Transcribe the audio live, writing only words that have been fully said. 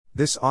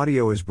This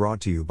audio is brought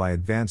to you by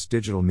Advanced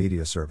Digital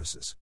Media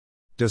Services.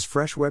 Does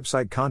fresh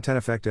website content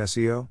affect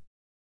SEO?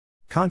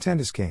 Content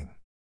is king.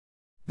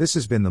 This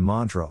has been the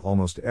mantra of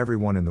almost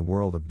everyone in the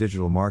world of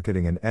digital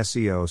marketing and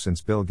SEO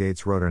since Bill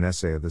Gates wrote an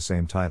essay of the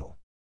same title.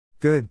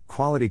 Good,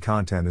 quality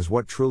content is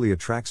what truly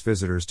attracts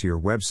visitors to your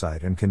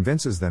website and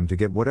convinces them to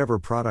get whatever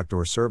product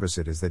or service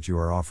it is that you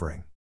are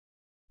offering.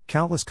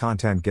 Countless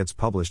content gets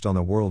published on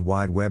the World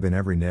Wide Web in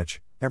every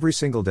niche, every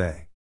single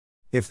day.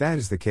 If that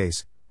is the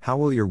case, how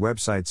will your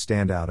website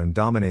stand out and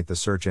dominate the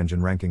search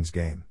engine rankings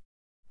game?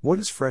 What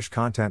does fresh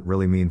content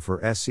really mean for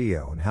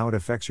SEO and how it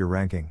affects your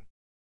ranking?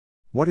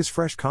 What is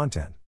fresh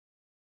content?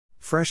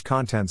 Fresh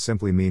content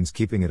simply means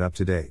keeping it up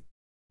to date.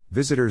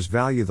 Visitors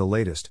value the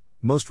latest,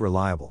 most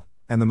reliable,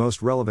 and the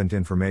most relevant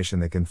information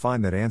they can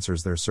find that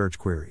answers their search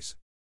queries.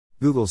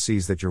 Google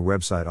sees that your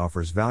website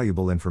offers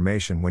valuable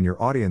information when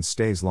your audience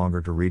stays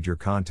longer to read your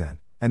content,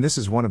 and this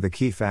is one of the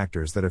key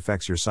factors that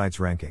affects your site's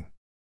ranking.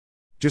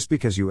 Just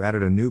because you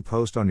added a new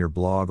post on your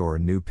blog or a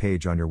new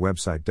page on your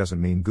website doesn't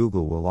mean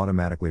Google will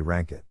automatically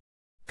rank it.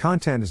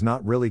 Content is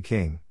not really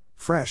king.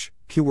 Fresh,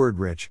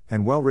 keyword-rich,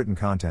 and well-written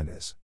content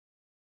is.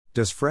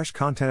 Does fresh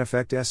content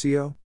affect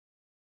SEO?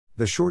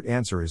 The short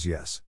answer is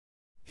yes.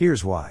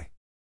 Here's why.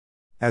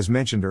 As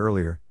mentioned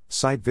earlier,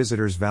 site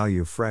visitors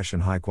value fresh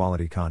and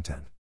high-quality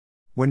content.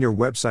 When your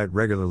website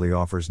regularly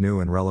offers new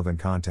and relevant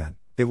content,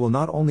 it will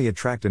not only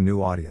attract a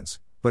new audience,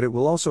 but it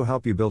will also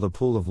help you build a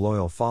pool of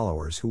loyal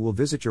followers who will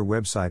visit your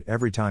website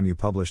every time you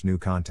publish new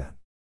content.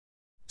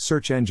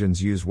 Search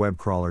engines use web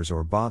crawlers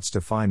or bots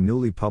to find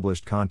newly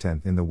published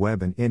content in the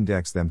web and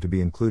index them to be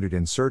included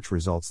in search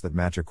results that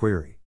match a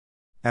query.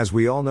 As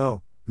we all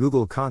know,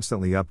 Google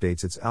constantly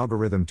updates its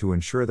algorithm to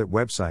ensure that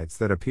websites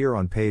that appear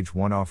on page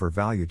 1 offer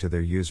value to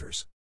their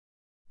users.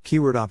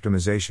 Keyword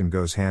optimization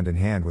goes hand in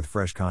hand with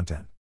fresh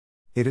content.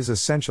 It is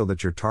essential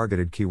that your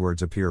targeted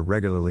keywords appear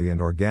regularly and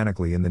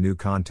organically in the new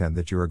content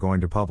that you are going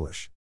to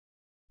publish.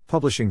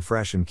 Publishing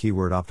fresh and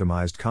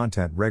keyword-optimized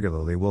content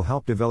regularly will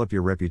help develop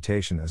your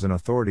reputation as an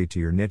authority to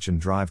your niche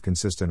and drive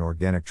consistent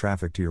organic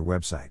traffic to your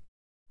website.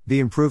 The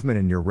improvement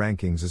in your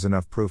rankings is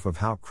enough proof of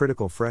how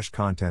critical fresh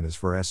content is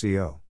for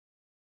SEO.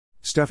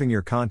 Stuffing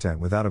your content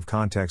with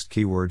out-of-context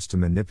keywords to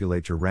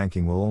manipulate your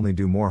ranking will only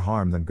do more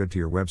harm than good to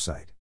your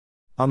website.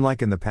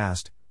 Unlike in the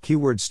past,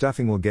 keyword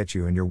stuffing will get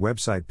you and your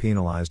website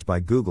penalized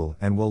by Google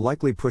and will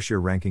likely push your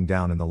ranking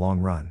down in the long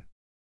run.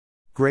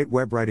 Great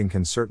web writing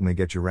can certainly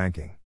get you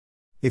ranking.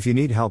 If you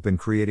need help in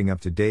creating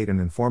up-to-date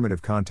and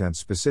informative content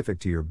specific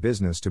to your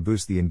business to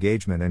boost the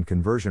engagement and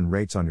conversion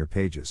rates on your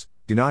pages,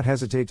 do not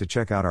hesitate to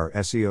check out our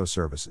SEO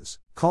services.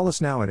 Call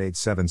us now at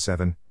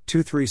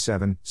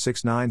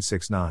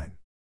 877-237-6969.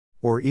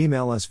 Or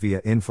email us via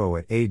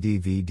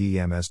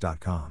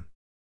info@advdms.com.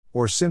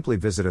 Or simply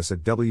visit us at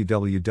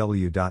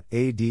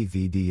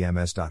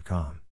www.advdms.com.